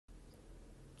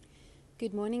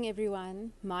Good morning,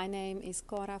 everyone. My name is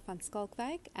Cara van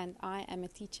Schalkwyk, and I am a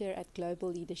teacher at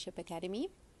Global Leadership Academy.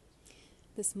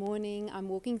 This morning, I'm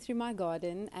walking through my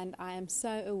garden, and I am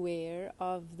so aware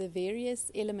of the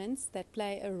various elements that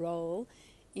play a role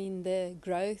in the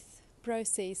growth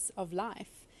process of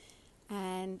life.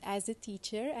 And as a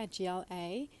teacher at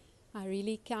GLA, I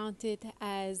really count it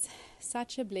as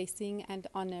such a blessing and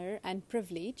honor and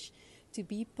privilege to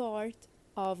be part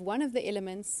of one of the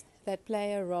elements that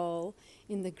play a role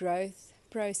in the growth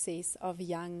process of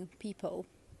young people.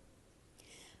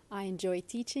 I enjoy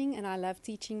teaching and I love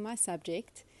teaching my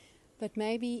subject, but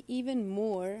maybe even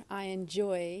more I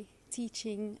enjoy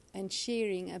teaching and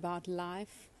sharing about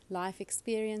life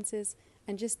experiences,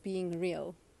 and just being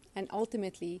real, and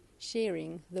ultimately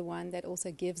sharing the one that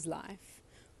also gives life.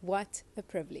 What a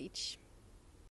privilege.